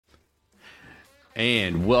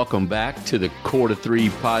And welcome back to the C03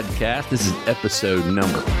 podcast. This is episode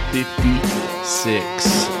number 56.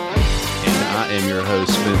 And I am your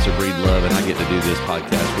host, Spencer Breedlove, and I get to do this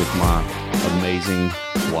podcast with my amazing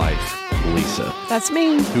wife, Lisa. That's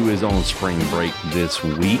me. Who is on spring break this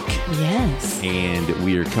week. Yes. And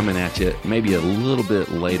we are coming at you maybe a little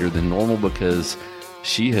bit later than normal because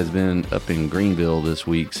she has been up in Greenville this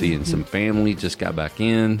week seeing some family, just got back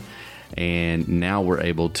in. And now we're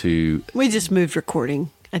able to... We just moved recording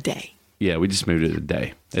a day. Yeah, we just moved it a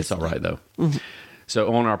day. It's all right, though. Mm-hmm.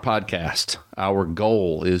 So on our podcast, our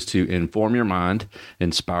goal is to inform your mind,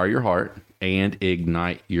 inspire your heart, and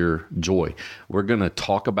ignite your joy. We're going to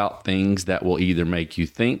talk about things that will either make you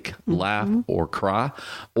think, laugh, or cry,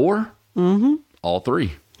 or all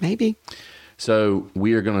three. Maybe. So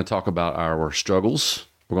we are going to talk about our struggles.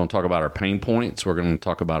 We're going to talk about our pain points. We're going to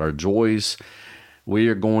talk about our joys. We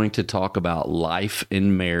are going to talk about life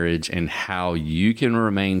in marriage and how you can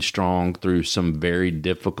remain strong through some very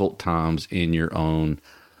difficult times in your own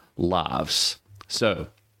lives. So,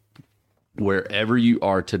 wherever you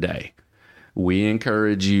are today, we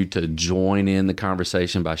encourage you to join in the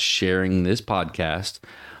conversation by sharing this podcast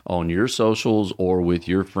on your socials or with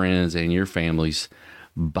your friends and your families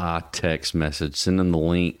by text message. Send them the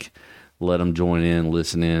link. Let them join in,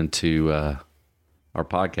 listen in to our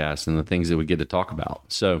podcast and the things that we get to talk about.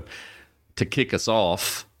 So to kick us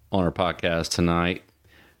off on our podcast tonight,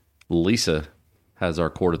 Lisa has our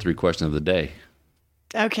C03 question of the day.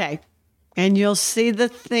 Okay. And you'll see the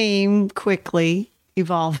theme quickly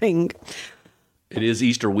evolving. It is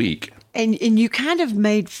Easter week. And you kind of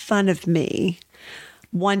made fun of me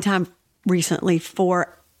one time recently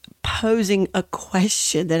for posing a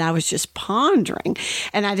question that I was just pondering,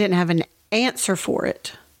 and I didn't have an answer for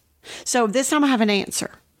it. So this time I have an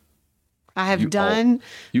answer. I have done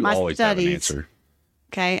my always studies. Have an answer.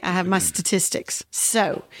 Okay, I have my statistics.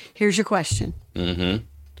 So here's your question.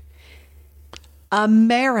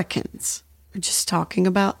 Americans, we're just talking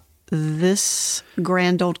about this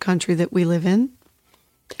grand old country that we live in.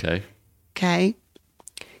 Okay,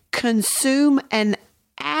 consume an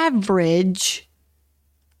average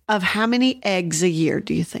of how many eggs a year,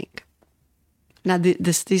 do you think? Now,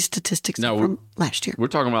 these statistics are from last year. We're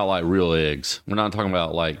talking about like real eggs. We're not talking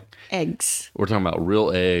about like... Eggs. We're talking about real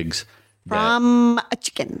eggs. From a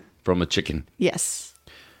chicken. From a chicken. Yes.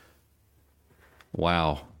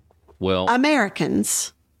 Wow. Well...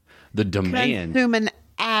 Americans. The demand... Consume an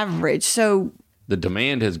average. So... The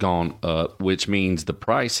demand has gone up, which means the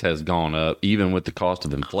price has gone up, even with the cost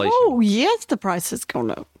of inflation. Oh, yes, the price has gone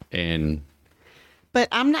up. But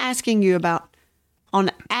I'm not asking you about, on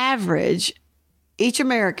average... Each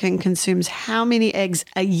American consumes how many eggs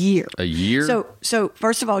a year? A year? So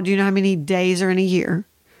first of all, do you know how many days are in a year?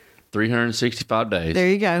 365 days. There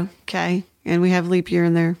you go. Okay. And we have leap year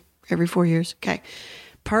in there every 4 years. Okay.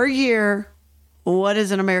 Per year, what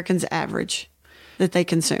is an American's average that they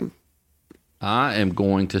consume? I am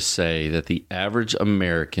going to say that the average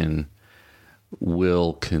American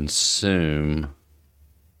will consume...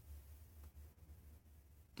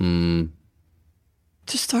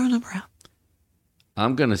 Just throw a number out.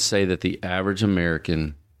 I'm going to say that the average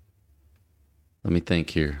American, let me think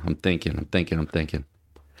here. I'm thinking.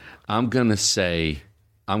 I'm going to say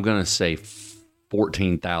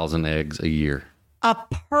 14,000 eggs a year. A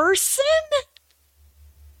person?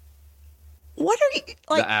 What are you,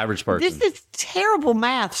 like? The average person. This is terrible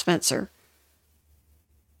math, Spencer.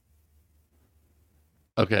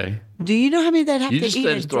 Okay. Do you know how many they'd have to eat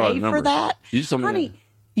a day for that? You just told me Honey,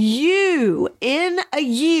 you, in a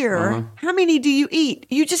year, how many do you eat?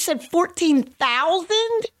 You just said 14,000?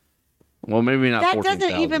 Well, maybe not 14,000. That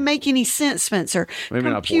doesn't even make any sense, Spencer. Maybe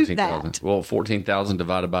Compute not 14,000. Well, 14,000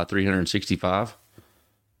 divided by 365?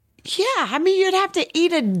 Yeah, I mean, you'd have to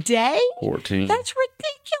eat a day? 14. That's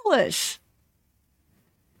ridiculous.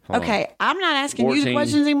 Okay, I'm not asking 14, you the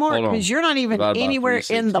questions anymore because you're not even anywhere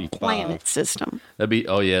in the 365. planet system. That'd be,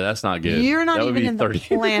 oh yeah, that's not good. You're not that would even be in the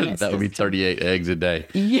planet That would be 38 eggs a day.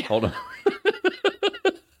 Yeah. Hold on.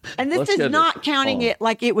 And this is not counting it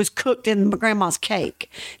like it was cooked in grandma's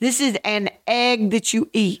cake. This is an egg that you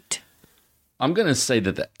eat. I'm going to say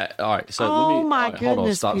that all right, so oh let me, my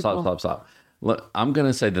goodness, hold on, stop. Look, I'm going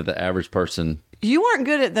to say that the average person... You weren't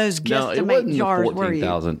good at those guesstimate jars, were you?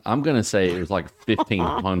 14,000. I'm going to say it was like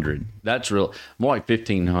 1,500. That's real. More like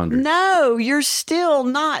 1,500. No, you're still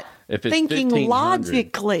not if it's thinking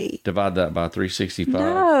logically. Divide that by 365.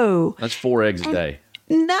 No. That's 4 eggs a day.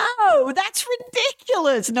 No, that's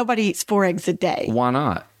ridiculous. Nobody eats 4 eggs a day. Why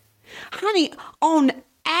not? Honey, on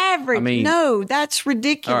average, no, that's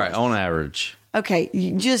ridiculous. All right, on average. Okay,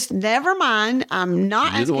 you just never mind. I'm not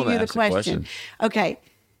You're the asking one that you the asked the question. question. Okay.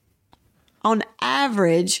 On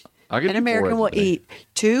average, I get an American will eat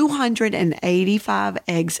 285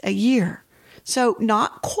 eggs a year. So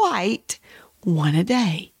not quite one a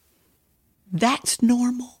day. That's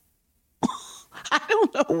normal. I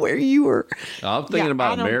don't know where you were. I'm thinking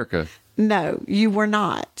about America. No, you were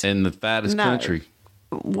not. And the fattest country.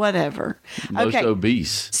 Whatever. Most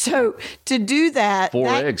obese. So to do that, 4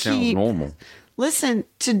 eggs sounds normal. Listen,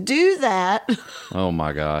 to do that. Oh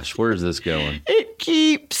my gosh, where's this going? It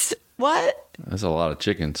keeps what? That's a lot of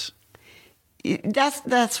chickens.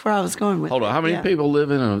 That's where I was going with. Hold on, how many people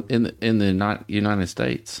live in the United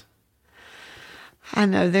States? I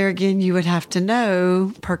know. There again, you would have to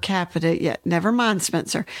know per capita. Yet, never mind,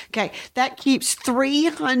 Spencer. Okay, that keeps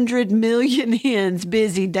 300 million hens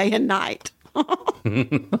busy day and night.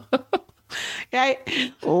 Okay,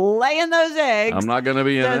 laying those eggs. I'm not going to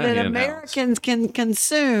be in that hen Americans can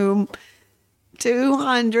consume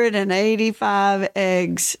 285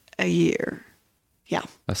 eggs a year. Yeah,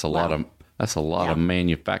 that's a lot of of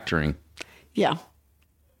manufacturing. Yeah,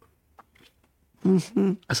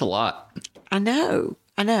 that's a lot. I know.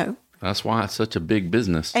 That's why it's such a big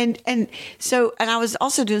business. And I was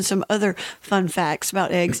also doing some other fun facts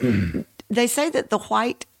about eggs. They say that the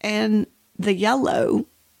white and the yellow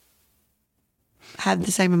have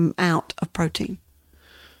the same amount of protein.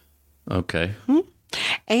 Okay.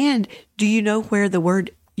 And do you know where the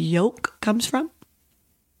word yolk comes from?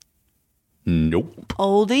 Nope.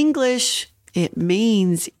 Old English. It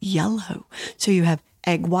means yellow. So you have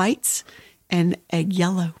egg whites and egg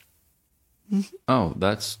yellow. Oh,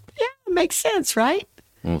 that's... Yeah, it makes sense, right?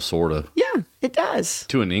 Well, sort of. Yeah, it does.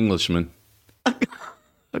 To an Englishman.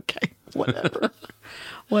 Okay, whatever.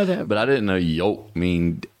 Whatever. But I didn't know yolk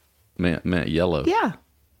meant yellow. Yeah,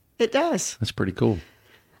 it does. That's pretty cool.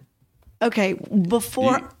 Okay,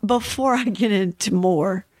 before I get into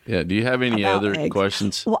more. Yeah, do you have any other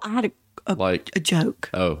questions? Well, I had a joke.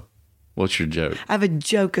 Oh, what's your joke? I have a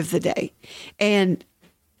joke of the day. And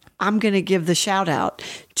I'm going to give the shout out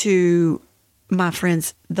to my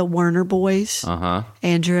friends, the Werner boys,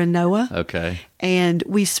 Andrew and Noah. Okay. And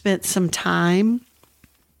we spent some time,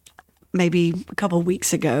 maybe a couple of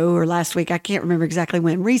weeks ago or last week, I can't remember exactly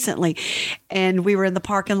when, recently. And we were in the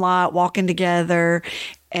parking lot walking together,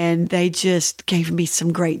 and they just gave me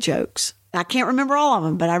some great jokes. I can't remember all of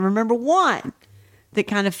them, but I remember one that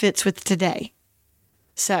kind of fits with today.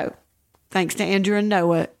 So, thanks to Andrew and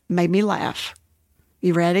Noah, made me laugh.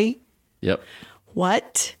 You ready? Yep.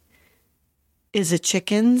 What is a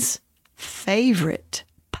chicken's favorite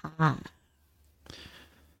pie?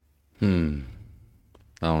 I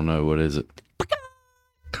don't know. What is it?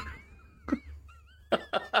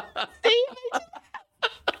 See?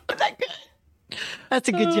 Is that good? That's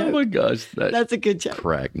a good joke. Oh my gosh. That's a good joke.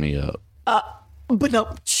 Cracked me up. But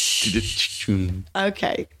no.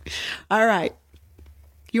 Okay. All right.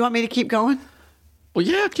 You want me to keep going? Well,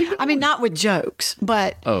 yeah, keep going. I mean, not with jokes,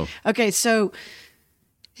 but... Oh. Okay, so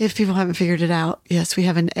if people haven't figured it out, yes, we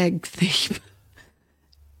have an egg theme.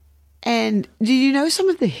 And do you know some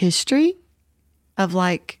of the history of,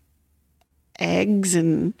 like, eggs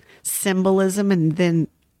and symbolism and then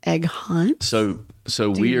egg hunts? So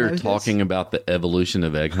we are talking about the evolution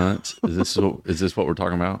of egg hunts. Is this what we're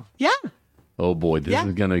talking about? Yeah. Oh boy, this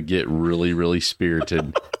is going to get really, really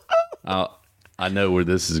spirited. I know where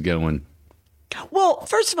this is going. Well,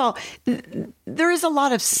 first of all, there is a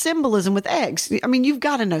lot of symbolism with eggs. I mean, you've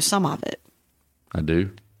got to know some of it. I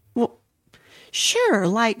do. Well, sure.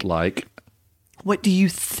 Like, what do you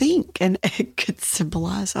think an egg could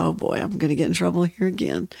symbolize? Oh boy, I'm going to get in trouble here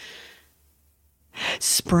again.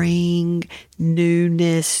 Spring,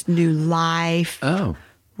 newness, new life. Oh.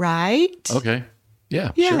 Right? Okay.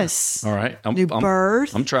 Yeah. Yes. Sure. All right. New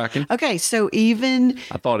birth. I'm tracking. Okay. So even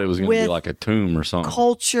I thought it was going to be like a tomb or something.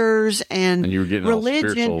 Cultures and you were getting religion.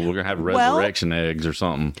 All spiritual. We're going to have resurrection eggs or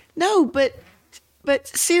something. No, but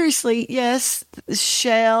seriously, yes.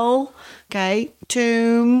 Shell. Okay.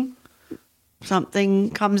 Tomb.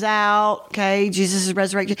 Something comes out. Okay. Jesus'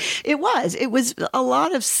 resurrection. It was a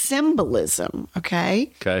lot of symbolism.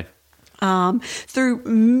 Okay. Okay. Through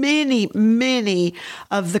many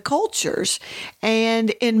of the cultures.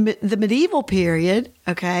 And in the medieval period,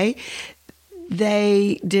 okay,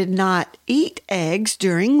 they did not eat eggs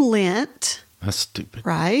during Lent. That's stupid.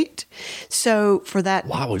 Right? So for that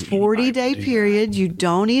 40-day period, you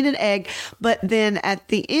don't eat an egg. But then at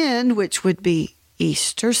the end, which would be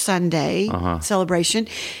Easter Sunday celebration,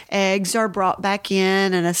 eggs are brought back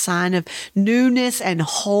in and a sign of newness and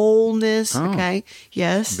wholeness. Okay.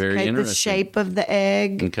 Yes. Very interesting. The shape of the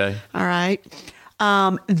egg. Okay. All right.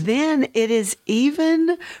 Then it is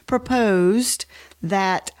even proposed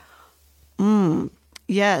that,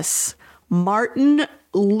 yes, Martin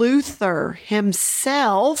Luther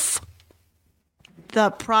himself,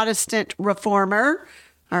 the Protestant reformer,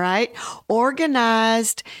 all right,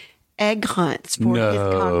 organized egg hunts for his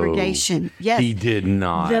congregation. Yes. He did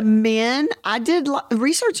not. The men, I did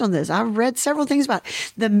research on this. I read several things about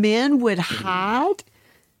it. The men would hide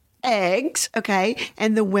eggs, okay,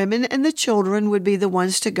 and the women and the children would be the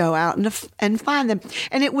ones to go out and find them.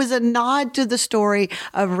 And it was a nod to the story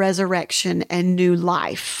of resurrection and new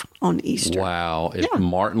life on Easter. Wow. If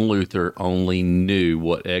Martin Luther only knew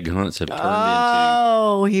what egg hunts have turned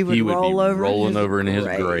into, he would be rolling over in his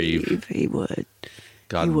grave. He would.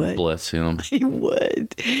 God bless him. He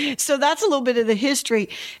would. So that's a little bit of the history.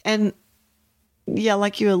 And yeah,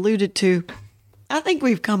 like you alluded to, I think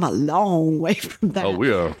we've come a long way from that. Oh,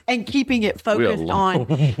 we are. And keeping it focused on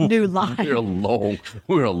new life.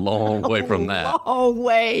 We're a long way from that. Long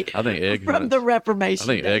way. I think egg from hunts, the Reformation. I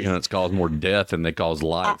think egg hunts cause more death than they cause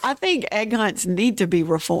life. I think egg hunts need to be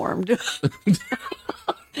reformed.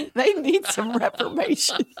 They need some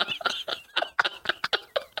reformation.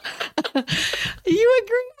 You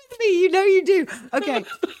agree with me? You know you do. Okay.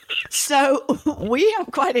 So we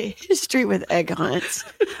have quite a history with egg hunts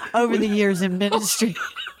over the years in ministry.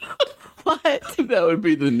 What? That would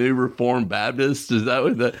be the new Reformed Baptist. Is that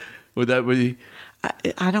would that be?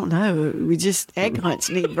 I don't know. We just egg hunts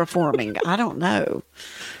need reforming. I don't know.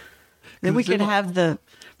 Then we could have the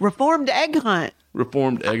Reformed egg hunt.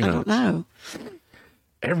 Reformed egg hunt. I don't know.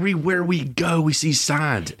 Everywhere we go, we see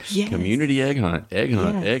signs. Yes. Community egg hunt, egg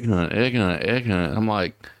hunt, Yes. egg hunt, egg hunt, egg hunt. I'm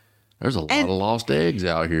like, there's a lot of lost eggs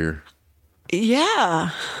out here.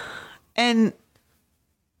 Yeah. And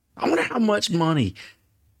I wonder how much money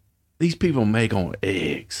these people make on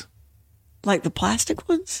eggs. like the plastic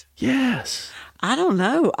ones? Yes. I don't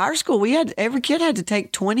know. Our school, every kid had to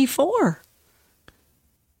take 24.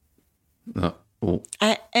 Well,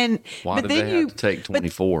 And why but did then they have to take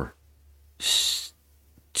 24?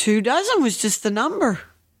 2 dozen was just the number.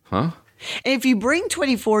 Huh? And if you bring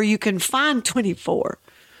 24, you can find 24.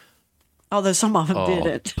 Although some of them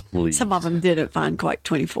didn't. Please. Some of them didn't find quite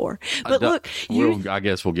 24. But look, I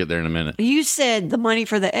guess we'll get there in a minute. you said the money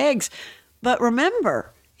for the eggs. But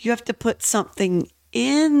remember, you have to put something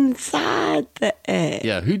inside the egg.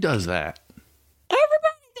 Yeah, who does that?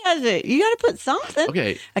 Everybody does it. You got to put something.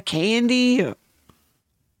 Okay. A candy, a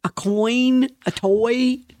coin, a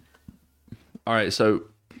toy. All right, so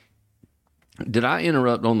did I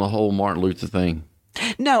interrupt on the whole Martin Luther thing?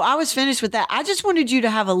 No, I was finished with that. I just wanted you to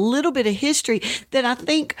have a little bit of history that I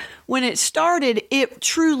think when it started, it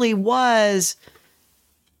truly was,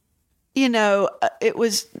 they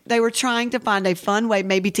were trying to find a fun way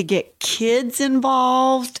maybe to get kids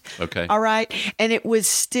involved. Okay. All right. And it was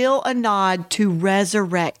still a nod to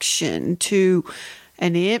resurrection, to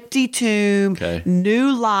an empty tomb,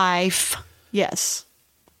 new life. Yes.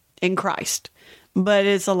 In Christ. But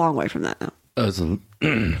it's a long way from that now.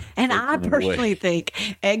 And I personally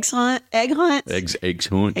think egg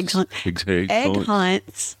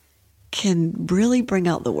hunts can really bring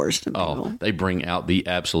out the worst in people. Oh, they bring out the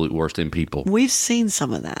absolute worst in people. We've seen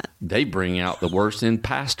some of that. They bring out the worst in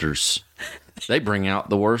pastors. They bring out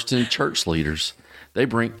the worst in church leaders. They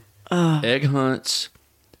bring egg hunts.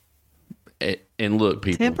 And look,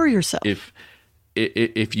 people, temper yourself.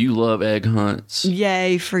 If you love egg hunts,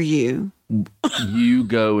 yay for you. You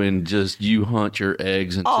go and you hunt your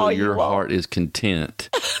eggs until your heart is content.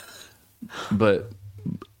 But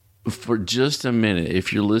for just a minute,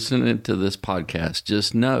 if you're listening to this podcast,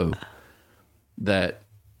 just know that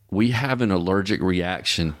we have an allergic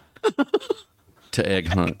reaction to egg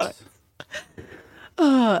hunts.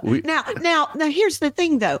 Now, here's the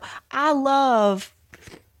thing, though. I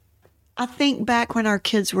think back when our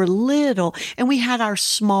kids were little and we had our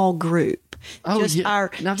small group. Our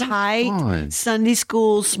tight Sunday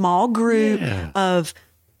school small group of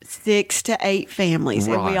 6 to 8 families.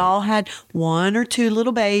 Right. And we all had 1 or 2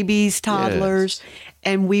 little babies, toddlers. Yes.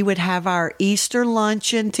 And we would have our Easter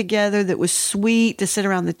luncheon together that was sweet to sit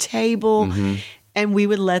around the table. Mm-hmm. And we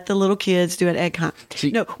would let the little kids do an egg hunt.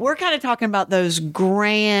 No, we're kind of talking about those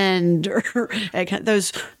grander egg hunt,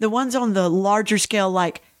 the ones on the larger scale,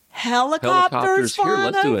 like helicopters flying Here,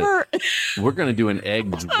 let's over. Do it. We're going to do an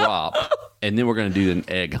egg drop, and then we're going to do an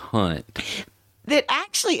egg hunt. That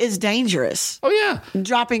actually is dangerous. Oh, yeah.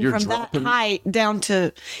 Dropping from that height down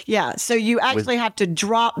to, so you actually have to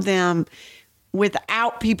drop them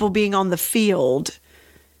without people being on the field.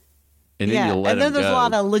 And then you let and then them there's go. a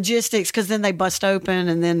lot of logistics because then they bust open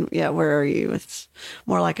and then where are you? It's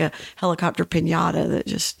more like a helicopter pinata that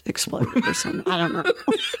just exploded or something. I don't know.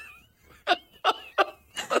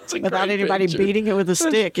 That's a Without great anybody picture. beating it with a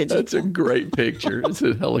stick. That's a great picture. It's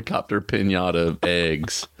a helicopter pinata of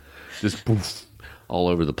eggs, just poof, all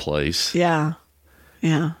over the place. Yeah.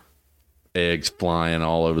 Eggs flying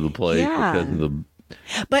all over the place because of the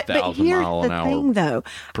But 1,000 here's mile the an hour thing, though.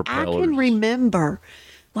 propellers. I can remember,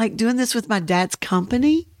 like, doing this with my dad's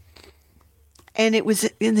company, and it was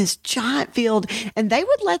in this giant field, and they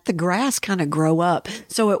would let the grass kind of grow up,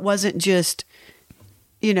 so it wasn't just,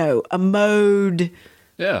 a mowed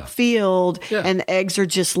field and eggs are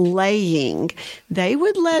just laying. They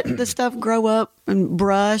would let the stuff grow up and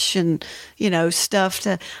brush and, stuff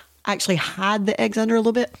to actually hide the eggs under a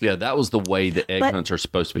little bit. Yeah, that was the way the egg hunts are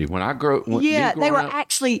supposed to be. When I grew up, you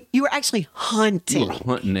were actually hunting. You were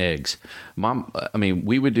hunting eggs.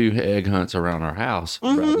 We would do egg hunts around our house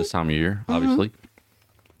around this time of year, obviously.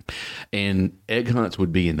 And egg hunts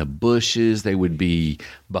would be in the bushes. They would be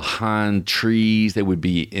behind trees. They would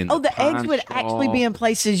be in the eggs would actually be in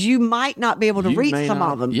places you might not be able to reach some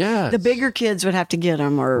of them. Yes. The bigger kids would have to get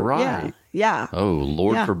them. Right. Yeah. Oh,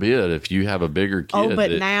 Lord forbid if you have a bigger kid. Oh,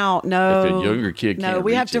 but now, no. If a younger kid can't No,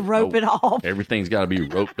 we have to rope it off. Everything's got to be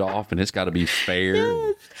roped off, and it's got to be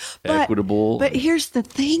fair, equitable. But here's the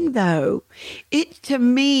thing, though. To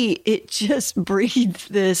me, it just breeds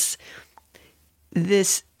this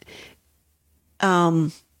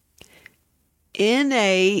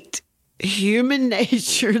innate human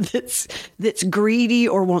nature that's greedy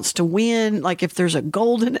or wants to win. Like if there's a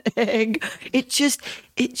golden egg, it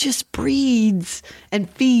just breeds and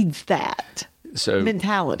feeds that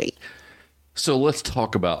mentality. So let's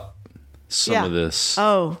talk about some of this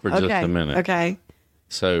for just a minute. Okay.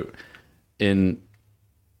 So in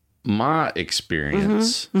my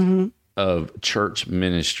experience of church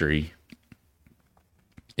ministry,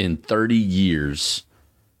 in 30 years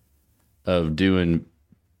of doing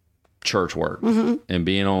church work and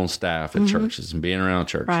being on staff at churches and being around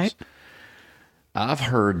churches, I've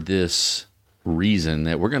heard this reason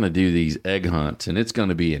that we're going to do these egg hunts, and it's going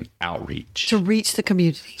to be an outreach. To reach the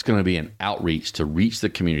community. It's going to be an outreach to reach the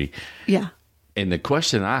community. Yeah. And the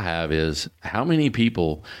question I have is, how many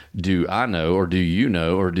people do I know, or do you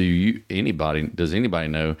know, or does anybody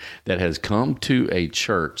know that has come to a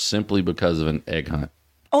church simply because of an egg hunt?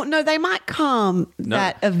 Oh, no, they might come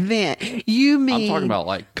that event. You mean I'm talking about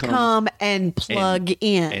like come and plug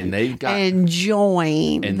in and they've got and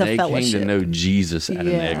join and the they fellowship. came to know Jesus at an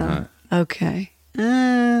egg hunt. Okay.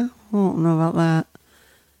 I don't know about that.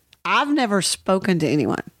 I've never spoken to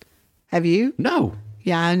anyone. Have you? No.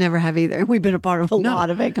 Yeah, I never have either. We've been a part of a lot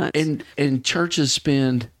of egg hunts. And churches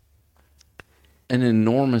spend an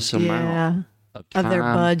enormous amount of their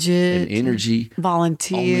budget and energy,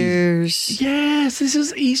 volunteers. Yes, this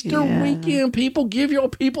is Easter weekend. People, give your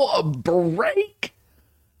people a break.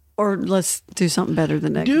 Or let's do something better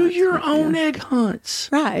than egg Do hunts. your own egg hunts.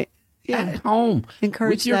 Right. At home.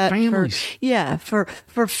 Encourage with your that families.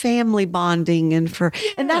 for family bonding and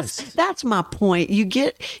and that's my point. You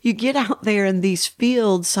get out there in these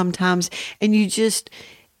fields sometimes and you just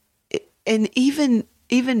and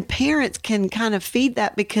even parents can kind of feed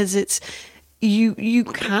that because it's you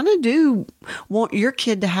kind of do want your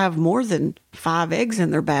kid to have more than 5 eggs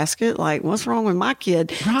in their basket. Like, what's wrong with my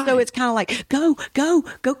kid? Right. So it's kind of like, go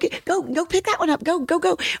pick that one up.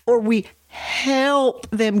 Go. Or we help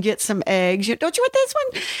them get some eggs. Don't you want this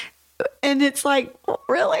one? And it's like,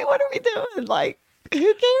 really? What are we doing? Like, who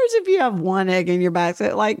cares if you have 1 egg in your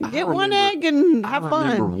basket? Like, get one egg and have fun.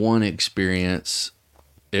 I remember one experience.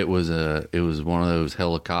 It was one of those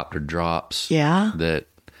helicopter drops. Yeah. That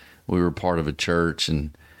we were part of a church,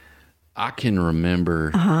 and I can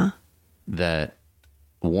remember that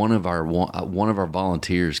one of our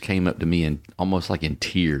volunteers came up to me and almost like in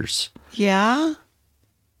tears. Yeah.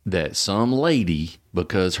 That some lady,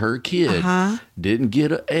 because her kid didn't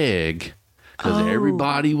get an egg, because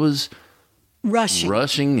everybody was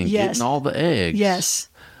rushing and getting all the eggs. Yes.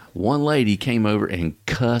 One lady came over and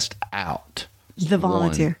cussed out the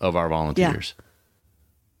volunteer of our volunteers. Yeah.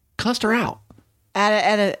 Cussed her out.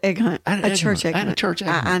 At an egg hunt. At a church egg hunt. At a church egg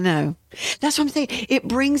hunt. I know. That's what I'm saying. It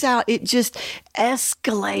brings out, it just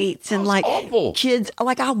escalates. And like awful. Kids,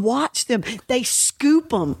 like I watch them, they scoop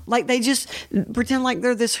them. Like they just pretend like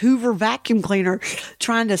they're this Hoover vacuum cleaner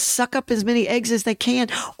trying to suck up as many eggs as they can.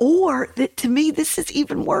 Or to me, this is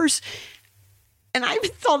even worse. And I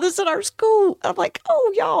even saw this at our school. I'm like,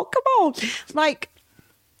 oh, y'all, come on. Like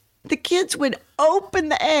the kids would open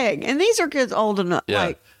the egg. And these are kids old enough,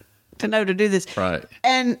 like to know to do this. Right.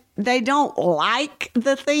 And they don't like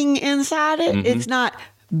the thing inside it. Mm-hmm. It's not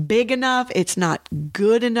big enough. It's not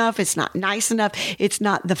good enough. It's not nice enough. It's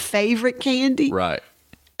not the favorite candy. Right.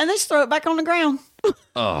 And they just throw it back on the ground.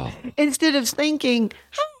 Oh. Instead of thinking,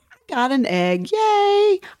 oh, I got an egg.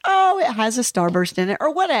 Yay. Oh, it has a starburst in it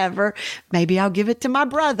or whatever. Maybe I'll give it to my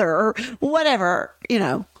brother or whatever. You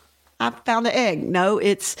know, I found an egg. No,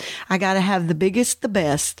 I got to have the biggest, the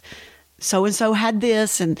best. So-and-so had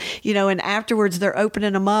this, and, you know, and afterwards they're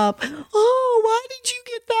opening them up. Oh, why did you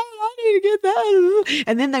get that? I need to get that.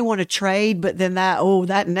 And then they want to trade, but then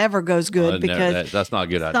that never goes good because that's not a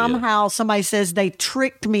good idea. Somehow somebody says they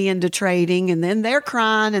tricked me into trading, and then they're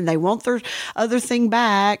crying and they want their other thing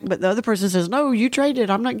back. But the other person says, no, you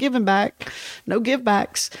traded. I'm not giving back. No give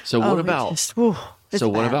backs. So what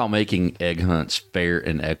about making egg hunts fair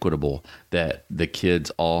and equitable, that the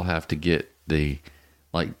kids all have to get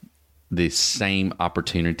the same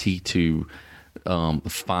opportunity to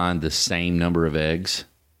find the same number of eggs?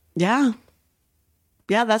 Yeah.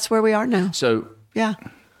 Yeah, that's where we are now. So yeah,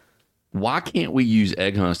 why can't we use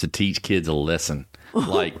egg hunts to teach kids a lesson?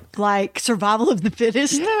 Like survival of the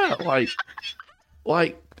fittest? Yeah,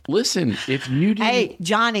 like listen, if you didn't, hey,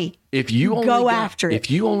 Johnny, if you only go after it.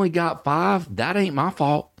 If you only got 5, that ain't my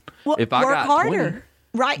fault. Well, if I work got harder. 20,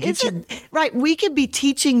 right? Right. We could be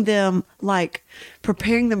teaching them, like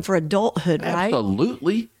preparing them for adulthood, right?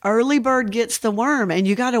 Absolutely. Early bird gets the worm, and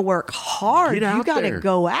you got to work hard. You got to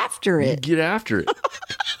go after it. Get after it.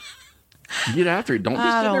 Get after it. Don't be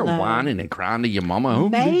sitting there whining and crying to your mama. Oh,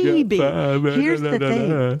 maybe. Here's the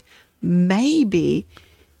thing. Maybe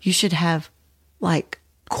you should have like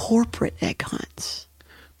corporate egg hunts.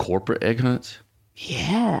 Corporate egg hunts?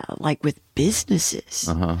 Yeah, like with businesses.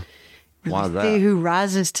 Uh-huh. Why is that? See who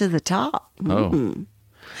rises to the top. Oh.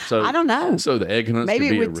 So I don't know. So the egg hunts maybe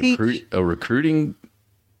could be a recruiting,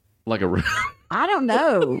 like a... I don't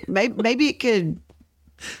know. Maybe it could...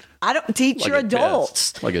 I don't teach like your a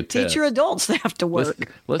adults. Test. Like a teach test. your adults they have to work.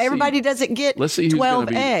 Let's Everybody see, doesn't get let's see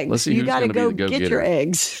 12 eggs. Let's see you got to go get your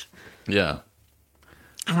eggs. Yeah.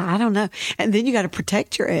 I don't know. And then you got to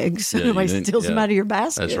protect your eggs so nobody steals them out of your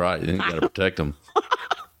basket. That's right. Then you got to protect them.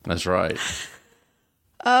 That's right.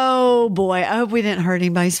 Oh, boy. I hope we didn't hurt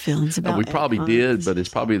anybody's feelings about it. We probably did, but it's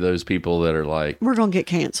probably those people that are like... We're going to get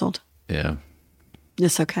canceled. Yeah.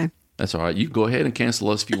 It's okay. That's all right. You can go ahead and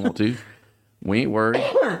cancel us if you want to. We ain't worried.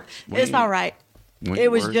 It's all right.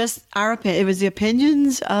 It was just our opinion. It was the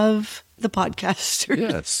opinions of the podcasters.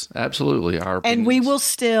 Yes, absolutely. Our opinions. And we will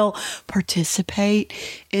still participate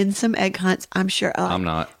in some egg hunts. I'm sure. I'm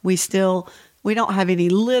not. We don't have any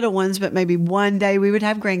little ones, but maybe one day we would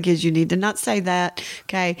have grandkids. You need to not say that,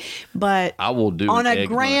 okay? But I will do on an a egg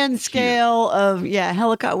grand hunt scale of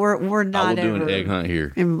helicopter. We're not I will do an egg hunt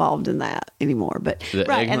here involved in that anymore. But the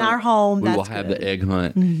right in our home, we will have the egg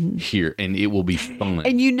hunt here, and it will be fun.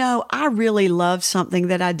 And I really love something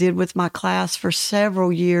that I did with my class for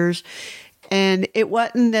several years. And it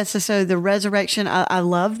wasn't necessarily the resurrection. I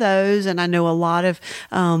love those. And I know a lot of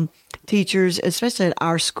teachers, especially at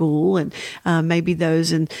our school and maybe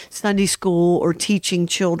those in Sunday school or teaching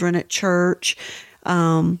children at church,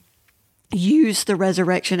 use the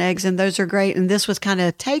resurrection eggs. And those are great. And this was kind of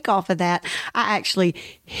a takeoff of that. I actually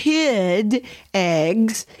hid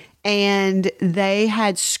eggs. And they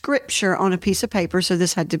had scripture on a piece of paper. So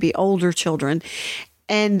this had to be older children.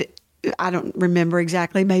 And I don't remember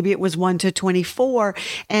exactly. Maybe it was 1 to 24.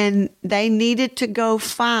 And they needed to go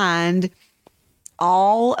find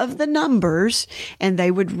all of the numbers, and they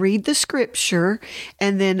would read the scripture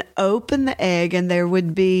and then open the egg, and there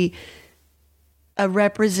would be a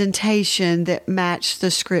representation that matched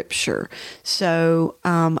the scripture. So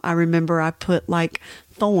I remember I put like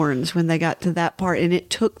thorns when they got to that part, and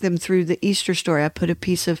it took them through the Easter story. I put a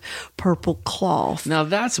piece of purple cloth. Now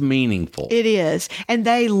that's meaningful. It is. And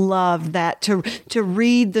they loved that to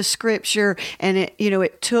read the scripture, and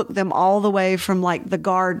it took them all the way from like the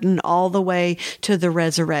garden all the way to the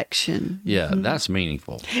resurrection. Yeah, that's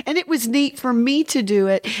meaningful. And it was neat for me to do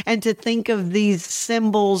it and to think of these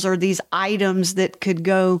symbols or these items that could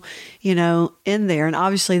go, in there. And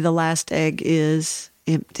obviously the last egg is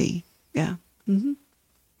empty. Yeah. Mm-hmm.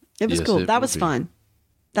 It was cool. That was fun.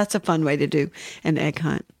 That's a fun way to do an egg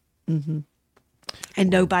hunt. Mm-hmm. And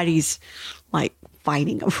nobody's like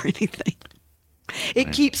fighting over anything.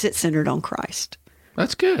 It keeps it centered on Christ.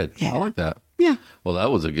 That's good. Yeah. I like that. Yeah. Well,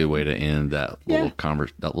 that was a good way to end that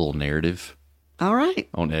little narrative. All right.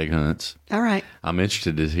 On egg hunts. All right. I'm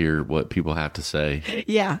interested to hear what people have to say.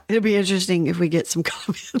 Yeah. It'll be interesting if we get some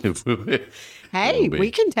comments. Hey,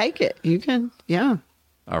 we can take it. You can. Yeah.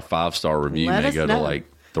 Our 5-star review may go to like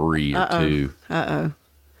 3 or 2.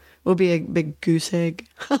 We'll be a big goose egg.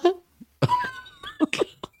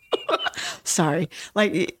 Sorry.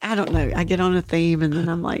 Like, I don't know. I get on a theme and then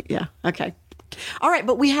I'm like, yeah, okay. All right,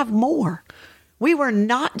 but we have more. We were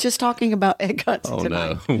not just talking about egg hunts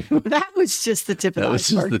tonight. No. That was just the tip of the iceberg. That was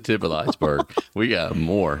just the tip of the iceberg. We got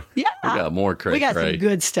more. Yeah. We got more cray-cray. We got some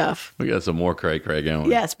good stuff. We got some more cray-cray going.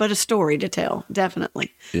 Yes, but a story to tell,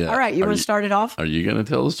 definitely. Yeah. All right, you want to start it off? Are you going to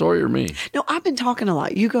tell the story or me? No, I've been talking a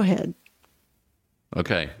lot. You go ahead.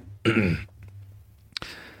 Okay.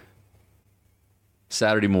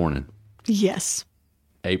 Saturday morning. Yes.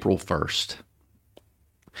 April 1st.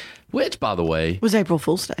 Which, by the way... was April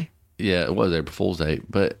Fool's Day. Yeah, it was April Fool's Day.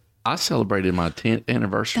 But I celebrated my 10th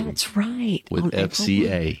anniversary. That's right. With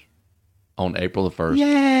FCA on April the 1st.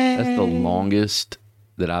 Yay. That's the longest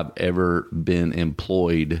that I've ever been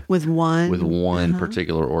employed with one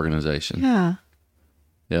particular organization. Yeah.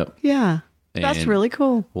 Yep. Yeah. That's really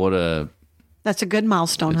cool. That's a good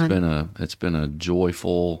milestone, honey. It's been a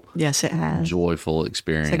joyful, yes, it has, joyful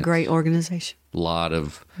experience. It's a great organization. Lot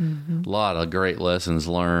of great lessons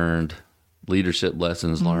learned, leadership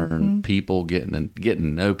lessons learned, people getting to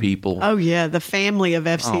know people. Oh yeah, the family of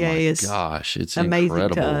FCA is gosh, it's amazing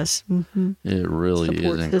incredible to us. It really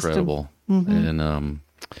Support is incredible. And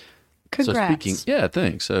congrats.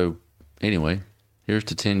 Thanks. So anyway, here's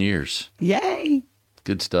to 10 years. Yay!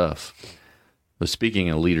 Good stuff. But speaking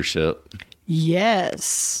of leadership.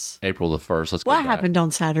 Yes. April the 1st. Let's go What happened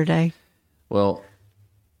on Saturday? Well,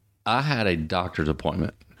 I had a doctor's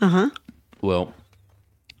appointment. Well,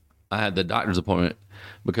 I had the doctor's appointment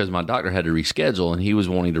because my doctor had to reschedule, and he was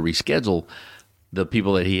wanting to reschedule the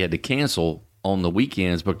people that he had to cancel on the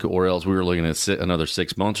weekends, or else we were looking at another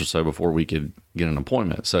 6 months or so before we could get an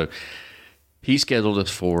appointment. So he scheduled us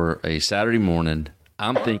for a Saturday morning.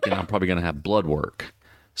 I'm thinking I'm probably going to have blood work.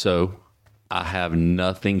 So I have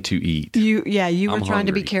nothing to eat. You were I'm trying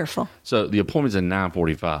to be hungry. careful. So the appointment's at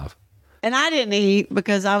 9:45. And I didn't eat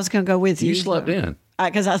because I was going to go with you. You slept in.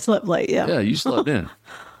 Because I slept late, yeah. Yeah, you slept in.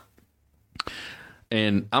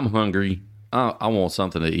 And I'm hungry. I want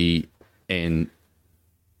something to eat. And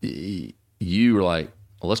you were like,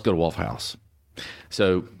 well, let's go to Waffle House.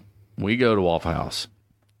 So we go to Waffle House.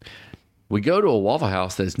 We go to a Waffle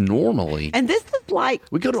House that's normally... And this is like...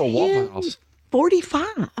 We go to a Waffle House...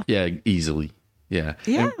 45. Yeah, easily. Yeah.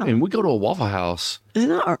 Yeah. And we go to a Waffle House in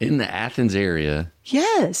the Athens area.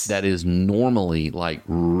 Yes. That is normally like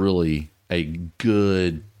really a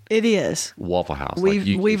good... It is. Waffle House.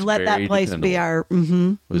 We've let that place dependable. be our...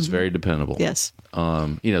 It's very dependable. Yes.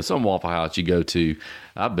 Some Waffle House you go to,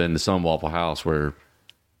 I've been to some Waffle House where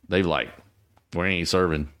they've like, we ain't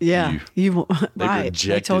serving. Yeah. You right.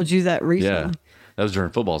 They told you that recently. Yeah. That was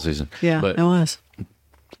during football season. Yeah, it was.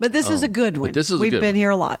 But this is a good one. We've been here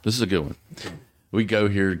a lot. This is a good one. We go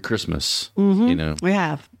here at Christmas, We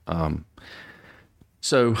have.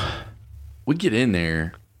 So we get in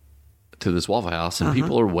there to this Waffle House and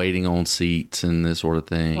people are waiting on seats and this sort of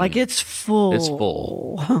thing. Like it's full. It's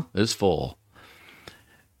full. It's full.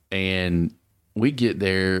 And we get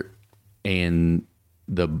there and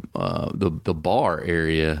the bar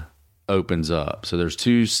area opens up. So there's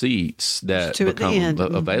 2 seats that become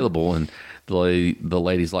available, and the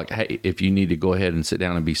lady's like, "Hey, if you need to go ahead and sit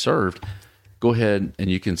down and be served, go ahead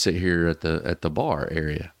and you can sit here at the bar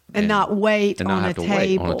area and not wait and on not a have to table."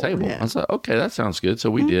 wait on a table." Yeah. I was like, "Okay, that sounds good."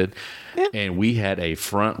 So we did, and we had a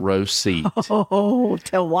front row seat. Oh,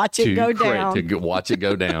 to watch it go down. To watch it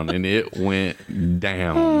go down, and it went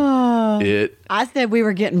down. I said we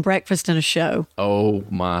were getting breakfast and a show. Oh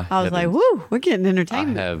my! I was like, "Woo, we're getting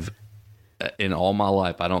entertainment." I have, in all my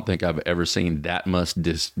life, I don't think I've ever seen that much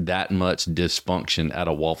dysfunction at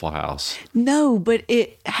a Waffle House. No, but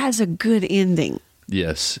it has a good ending.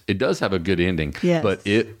 Yes, it does have a good ending. Yes. But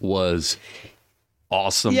it was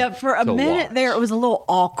awesome. Yeah, for a minute there, it was a little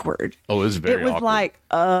awkward. Oh, it was very awkward. It was like,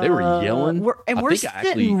 they were yelling. We're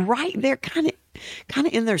sitting right there, kind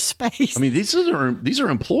of in their space. I mean, these are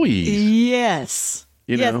employees. Yes.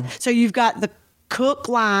 You know? So you've got the cook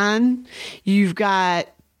line. You've got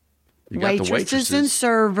waitresses and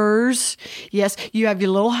servers. Yes. You have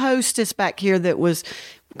your little hostess back here that was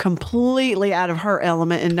completely out of her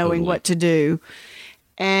element and knowing what to do.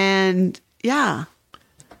 And yeah.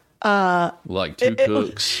 Like 2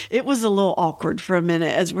 cooks. It was a little awkward for a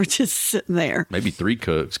minute as we're just sitting there. Maybe 3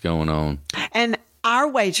 cooks going on. And our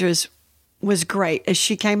waitress was great as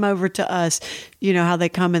she came over to us. You know how they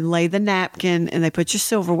come and lay the napkin and they put your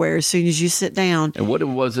silverware as soon as you sit down. And what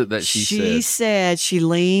was it that she said? She said, she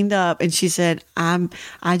leaned up and she said,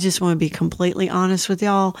 I just want to be completely honest with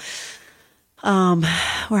y'all.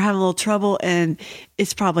 We're having a little trouble and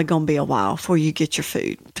it's probably going to be a while before you get your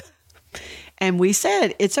food. And we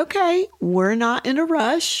said, it's okay. We're not in a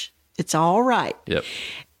rush. It's all right. Yep.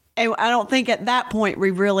 And I don't think at that point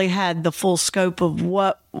we really had the full scope of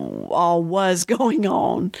what all was going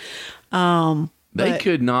on. They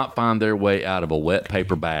could not find their way out of a wet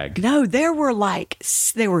paper bag. No, there were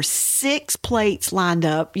 6 plates lined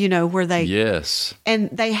up, where they... Yes. And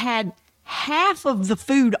they had half of the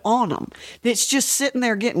food on them that's just sitting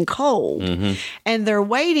there getting cold. Mm-hmm. And they're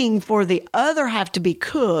waiting for the other half to be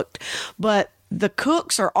cooked, but the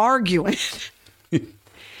cooks are arguing.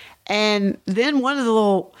 And then one of the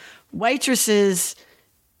little waitresses,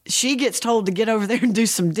 she gets told to get over there and do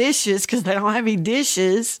some dishes because they don't have any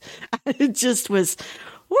dishes. It just was,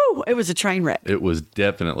 it was a train wreck. It was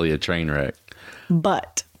definitely a train wreck.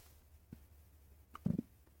 But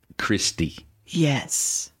Christy.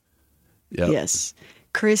 Yes. Yep. Yes.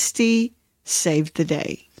 Christy saved the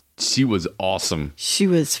day. She was awesome. She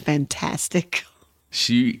was fantastic.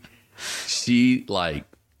 She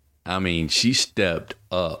stepped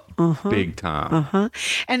up big time.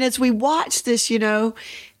 And as we watched this, even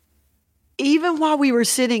while we were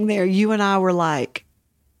sitting there, you and I were like,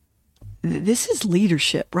 this is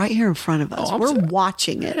leadership right here in front of us. We're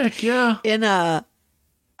watching it. Heck yeah. In a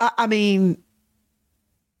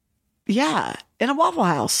Waffle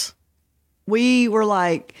House. We were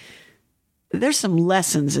like, there's some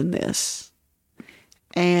lessons in this.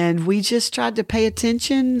 And we just tried to pay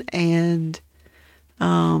attention and,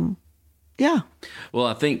 yeah. Well,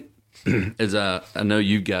 I think as I know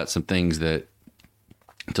you've got some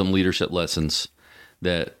leadership lessons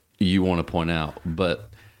that you want to point out, but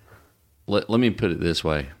let me put it this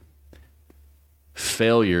way.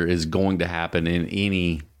 Failure is going to happen in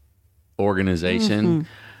any organization,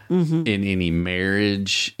 in any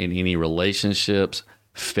marriage, in any relationships.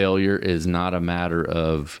 Failure is not a matter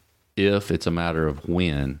of if, it's a matter of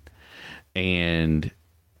when. And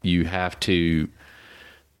you have to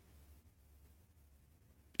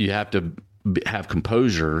have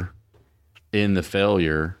composure in the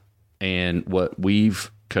failure. And what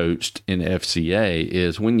we've coached in FCA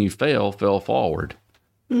is when you fail forward.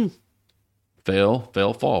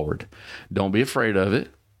 Fail forward. Don't be afraid of it.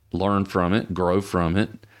 Learn from it, grow from it.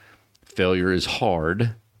 Failure is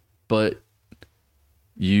hard, but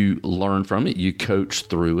you learn from it. You coach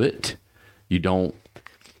through it. You don't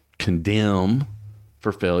condemn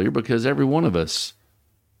for failure because every one of us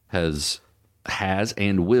has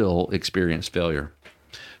and will experience failure.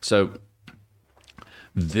 So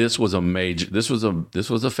this was a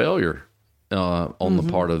failure on the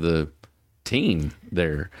part of the team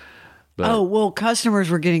there. But customers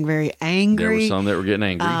were getting very angry. There were some that were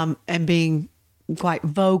getting angry. And being quite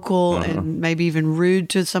vocal and maybe even rude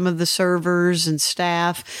to some of the servers and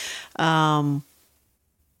staff. The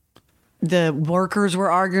workers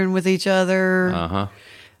were arguing with each other.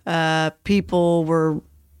 People were,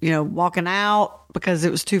 walking out because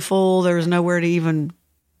it was too full. There was nowhere to even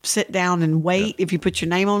sit down and wait if you put your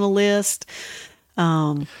name on a list.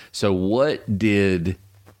 So what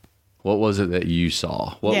was it that you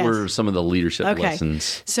saw? What were some of the leadership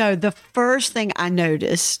lessons? So the first thing I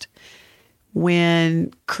noticed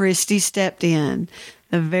when Christy stepped in,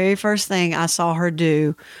 the very first thing I saw her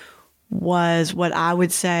do was what I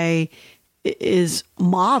would say is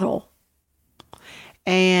model.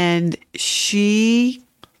 And she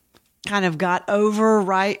kind of got over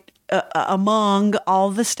right among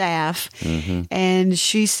all the staff. And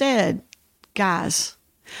she said, guys,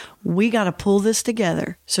 we got to pull this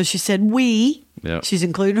together. So she said, she's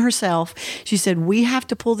including herself. She said, we have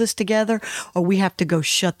to pull this together or we have to go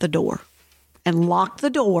shut the door and lock the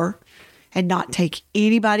door and not take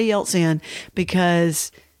anybody else in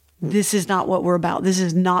because this is not what we're about. This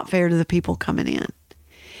is not fair to the people coming in.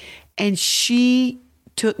 And she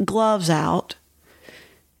took gloves out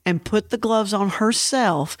and put the gloves on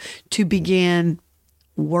herself to begin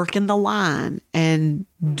working the line and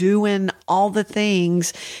doing all the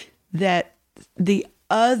things that the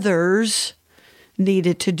others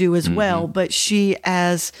needed to do as well. But she,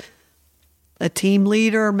 as a team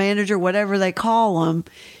leader, manager, whatever they call them,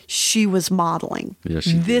 she was modeling.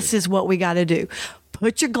 This is what we got to do.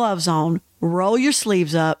 Put your gloves on, roll your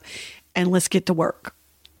sleeves up, and let's get to work.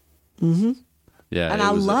 Yeah. And I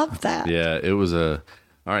love that. Yeah. It was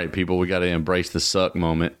all right, people, we got to embrace the suck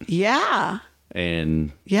moment. Yeah.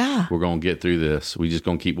 And we're going to get through this. We just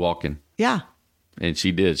going to keep walking. Yeah. And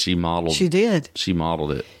she did. She modeled. She did. She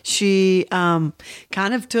modeled it. She kind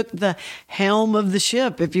of took the helm of the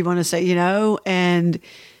ship, if you want to say, and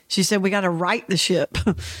she said, we got to right the ship.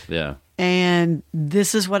 Yeah. And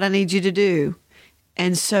this is what I need you to do.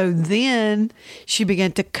 And so then she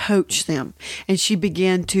began to coach them and she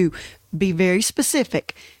began to be very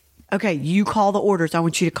specific. okay, you call the orders. I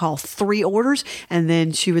want you to call 3 orders. And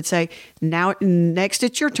then she would say, now, next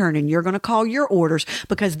it's your turn and you're going to call your orders,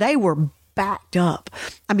 because they were backed up.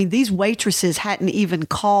 I mean, these waitresses hadn't even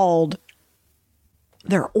called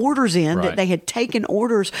their orders in, that they had taken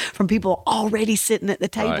orders from people already sitting at the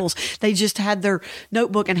tables. They just had their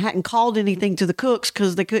notebook and hadn't called anything to the cooks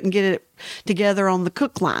because they couldn't get it together on the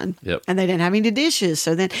cook line. And they didn't have any dishes.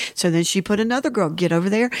 So then she put another girl, get over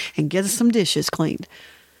there and get us some dishes cleaned.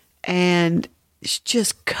 And she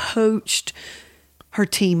just coached her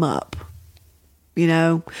team up. You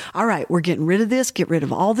know, all right, we're getting rid of this, get rid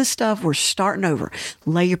of all this stuff. We're starting over.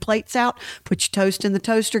 Lay your plates out, put your toast in the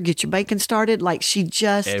toaster, get your bacon started. Like, she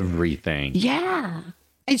just. Everything. Yeah.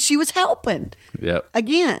 And she was helping. Yep.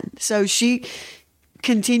 Again. So she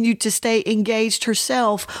continued to stay engaged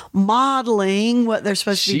herself, modeling what they're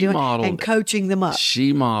supposed to be doing and coaching them up.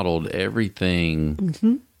 She modeled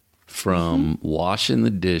everything from washing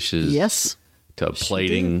the dishes. Yes. To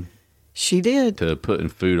plating. She did. To putting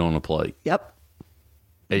food on a plate. Yep.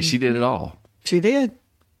 And she did it all. She did.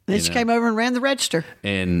 Then she came over and ran the register.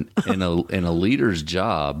 And in a leader's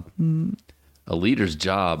job, a leader's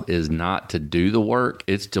job is not to do the work;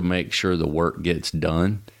 it's to make sure the work gets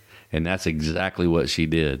done. And that's exactly what she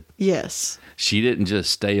did. Yes. She didn't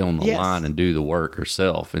just stay on the line and do the work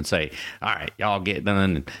herself and say, "All right, y'all get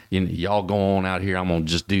done, and y'all go on out here. I'm gonna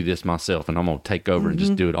just do this myself, and I'm gonna take over and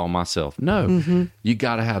just do it all myself." No, you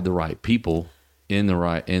got to have the right people in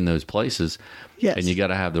those places. Yes. And you got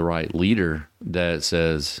to have the right leader that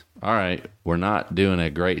says, all right, we're not doing a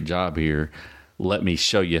great job here. Let me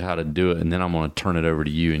show you how to do it. And then I'm going to turn it over to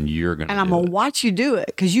you, and you're going to do it. And I'm going to watch you do it,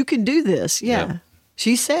 because you can do this. Yeah. Yep.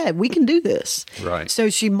 She said, we can do this. Right. So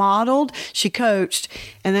she modeled, she coached.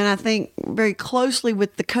 And then I think very closely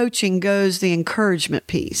with the coaching goes the encouragement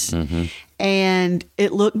piece. And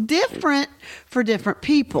it looked different for different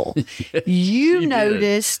people. You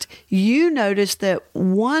noticed that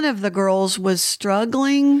one of the girls was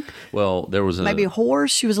struggling. Well, there was maybe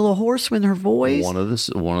hoarse. She was a little hoarse with her voice. One of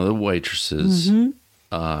the waitresses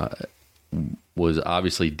was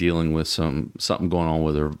obviously dealing with something going on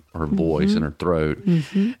with her voice and her throat,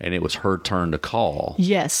 and it was her turn to call.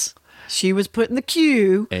 Yes, she was put in the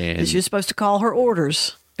queue, and she was supposed to call her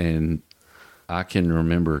orders. And I can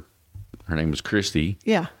remember. Her name was Christy.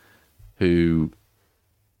 Yeah. Who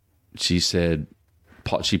she said,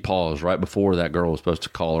 she paused right before that girl was supposed to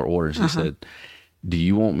call her order. She said, "Do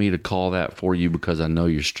you want me to call that for you? Because I know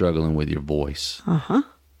you're struggling with your voice."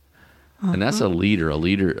 And that's a leader. A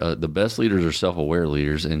leader, the best leaders are self-aware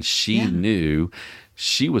leaders. And she knew,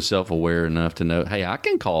 she was self-aware enough to know, hey, I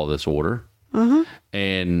can call this order.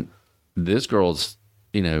 And this girl's,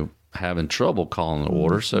 having trouble calling the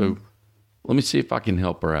order. So let me see if I can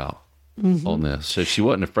help her out. On this. So she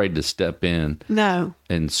wasn't afraid to step in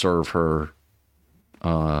and serve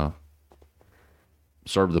the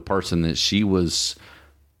person that she was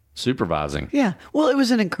supervising. Yeah. Well, it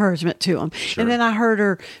was an encouragement to them. Sure. And then I heard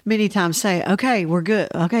her many times say, okay, we're good.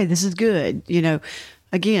 Okay, this is good.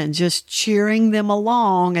 Again, just cheering them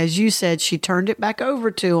along. As you said, she turned it back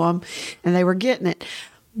over to them and they were getting it.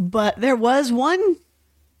 But there was one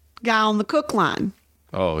guy on the cook line.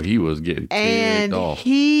 Oh, he was getting ticked off.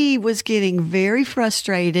 He was getting very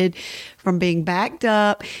frustrated from being backed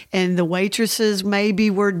up, and the waitresses maybe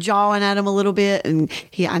were jawing at him a little bit. And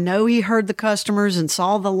I know he heard the customers and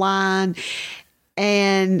saw the line,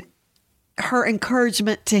 and her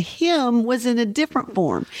encouragement to him was in a different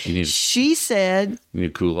form. She said, "You need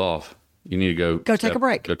to cool off. You need to go take a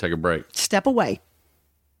break. Go take a break. Step away."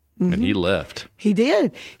 And he left. He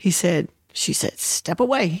did. She said, "Step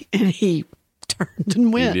away," and he turned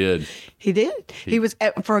and went. He did. He was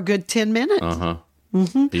for a good 10 minutes.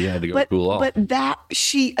 He had to go cool off. But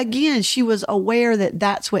she was aware that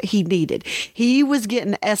that's what he needed. He was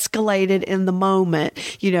getting escalated in the moment,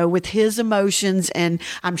 with his emotions, and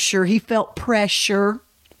I'm sure he felt pressure.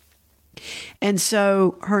 And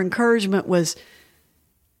so her encouragement was,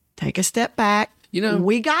 take a step back.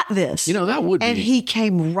 We got this. That would be. And he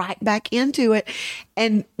came right back into it.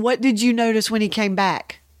 And what did you notice when he came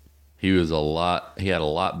back? He had a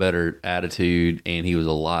lot better attitude, and he was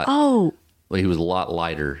a lot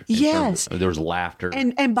lighter. Yes. There was laughter.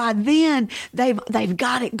 And by then they've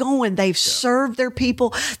got it going. They've served their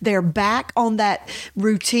people. They're back on that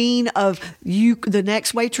routine of the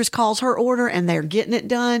next waitress calls her order and they're getting it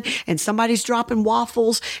done, and somebody's dropping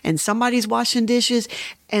waffles and somebody's washing dishes,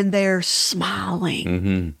 and they're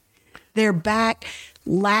smiling. They're back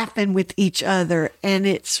laughing with each other, and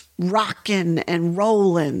it's rocking and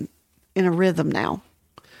rolling in a rhythm now.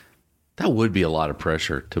 That would be a lot of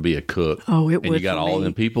pressure to be a cook. Oh, it would. And you got all of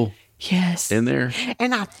them people? Yes. in there.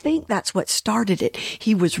 And I think that's what started it.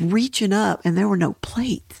 He was reaching up and there were no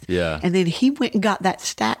plates. Yeah. And then he went and got that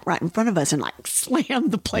stack right in front of us and like slammed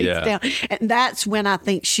the plates down. And that's when I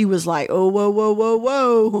think she was like, oh, whoa, whoa, whoa,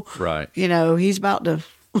 whoa. Right. You know, he's about to.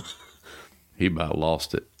 He about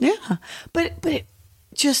lost it. Yeah. But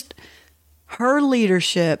just her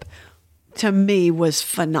leadership to me was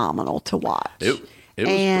phenomenal to watch. It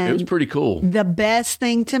was pretty cool. The best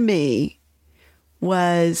thing to me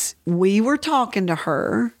was we were talking to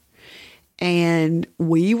her and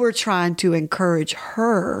we were trying to encourage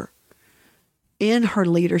her in her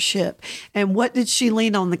leadership. And what did she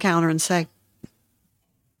lean on the counter and say?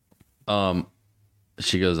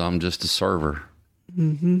 She goes, I'm just a server.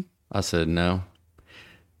 Mm-hmm. I said, no,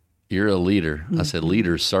 you're a leader. Mm-hmm. I said,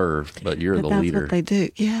 leaders serve, but you're the leader. That's what they do.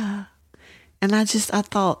 Yeah. And I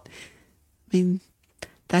thought, I mean,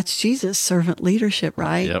 that's Jesus' servant leadership,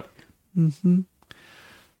 right? Yep. Mm-hmm.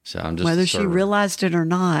 So I'm just whether she realized it or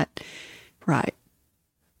not, right?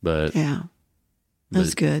 But yeah,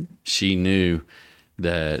 that's good. She knew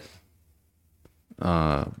that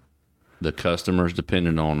the customers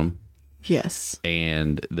depended on them. Yes,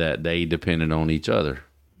 and that they depended on each other.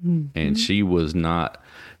 Mm-hmm. And she was not.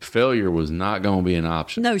 Failure was not going to be an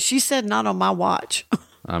option. No, she said not on my watch.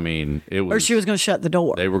 I mean, it was. Or she was going to shut the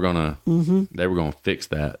door. They were going to. Mm-hmm. They were going to fix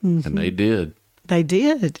that, and they did. They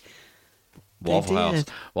did. Waffle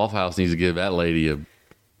House needs to give that lady a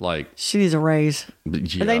She needs a raise.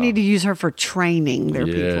 Yeah. They need to use her for training their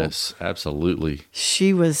people. Yes, absolutely.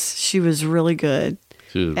 She was really good.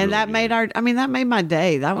 And that made that made my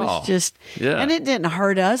day. That was and it didn't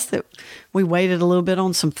hurt us that we waited a little bit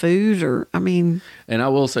on some food And I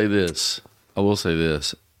will say this.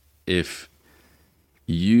 If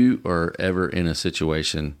you are ever in a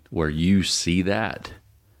situation where you see that,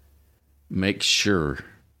 make sure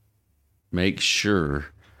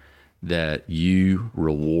that you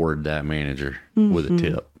reward that manager with a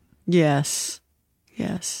tip. Yes.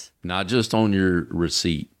 Not just on your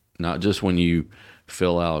receipt, not just when you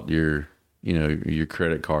fill out your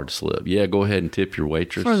credit card slip. Yeah, go ahead and tip your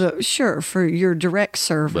waitress. For your direct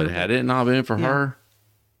server. But had it not been for her,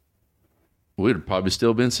 we'd have probably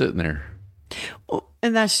still been sitting there. Well,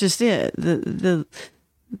 and that's just it. The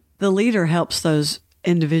leader helps those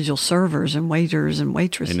individual servers and waiters and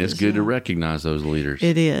waitresses. And it's good to recognize those leaders.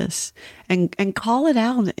 It is. And call it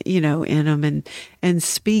out, in them and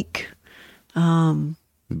speak.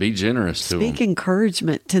 Be generous to them. Speak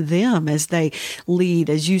encouragement to them as they lead,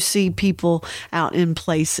 as you see people out in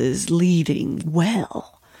places leading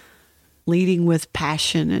well, leading with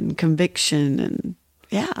passion and conviction and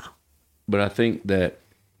But I think that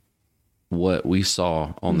what we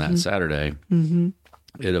saw on that Saturday,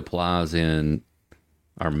 it applies in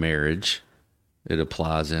our marriage. It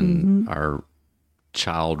applies in our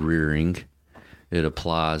child rearing. It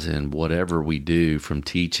applies in whatever we do, from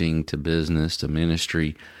teaching to business to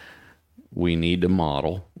ministry. We need to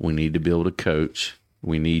model. We need to be able to coach.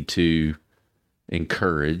 We need to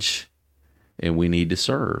encourage, and we need to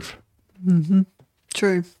serve. Mm-hmm.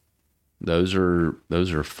 True. Those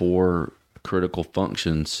are four critical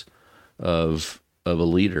functions of a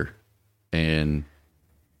leader, and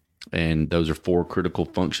those are four critical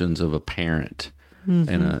functions of a parent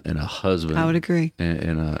and a husband. I would agree.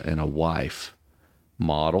 And a wife.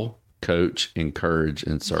 Model, coach, encourage,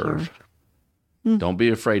 and serve. Don't be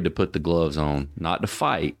afraid to put the gloves on, not to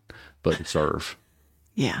fight, but to serve.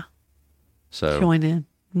 Yeah. So join in.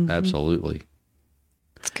 Absolutely.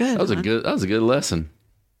 It's good. That was a good lesson.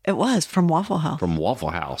 It was from Waffle House. From Waffle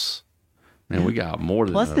House. Man, we got more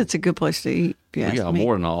than Plus, it's a good place to eat. We got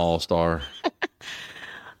more than an all-star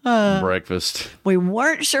breakfast. We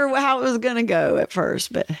weren't sure how it was going to go at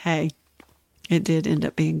first, but hey, it did end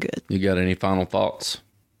up being good. You got any final thoughts?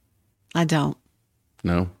 I don't.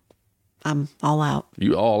 No? I'm all out.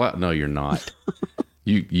 You all out? No, you're not.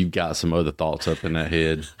 You've got some other thoughts up in that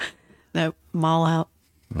head. No, I'm all out.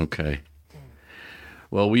 Okay.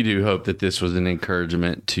 Well, we do hope that this was an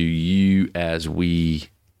encouragement to you as we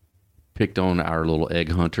picked on our little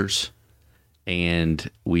egg hunters and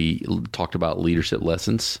we talked about leadership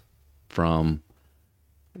lessons from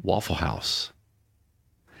Waffle House.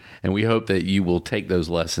 And we hope that you will take those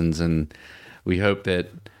lessons, and we hope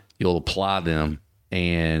that you'll apply them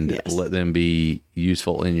and let them be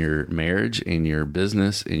useful in your marriage, in your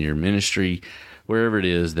business, in your ministry, wherever it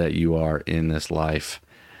is that you are in this life.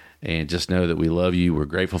 And just know that we love you. We're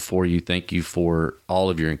grateful for you. Thank you for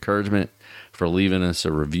all of your encouragement, for leaving us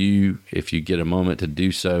a review. If you get a moment to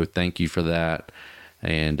do so, thank you for that.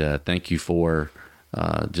 And thank you for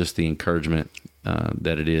just the encouragement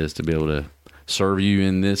that it is to be able to serve you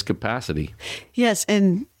in this capacity. Yes,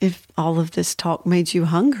 and if all of this talk made you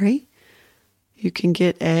hungry, you can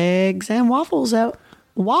get eggs and waffles at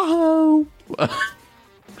Wahoo.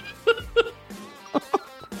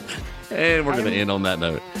 And we're going to end on that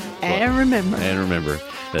note. And remember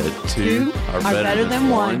that two are better than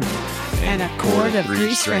one, and a cord of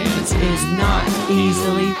 3 strands is not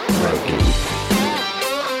easily broken.